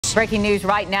Breaking news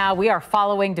right now. We are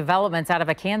following developments out of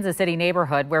a Kansas City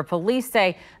neighborhood where police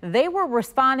say they were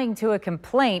responding to a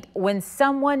complaint when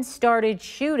someone started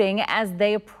shooting as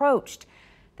they approached.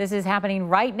 This is happening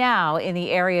right now in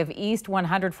the area of East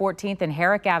 114th and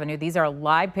Herrick Avenue. These are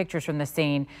live pictures from the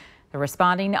scene. The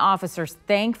responding officers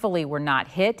thankfully were not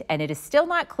hit, and it is still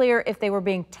not clear if they were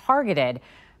being targeted.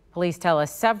 Police tell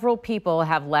us several people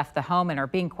have left the home and are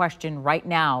being questioned right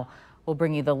now. We'll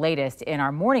bring you the latest in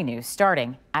our morning news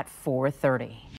starting at 4:30.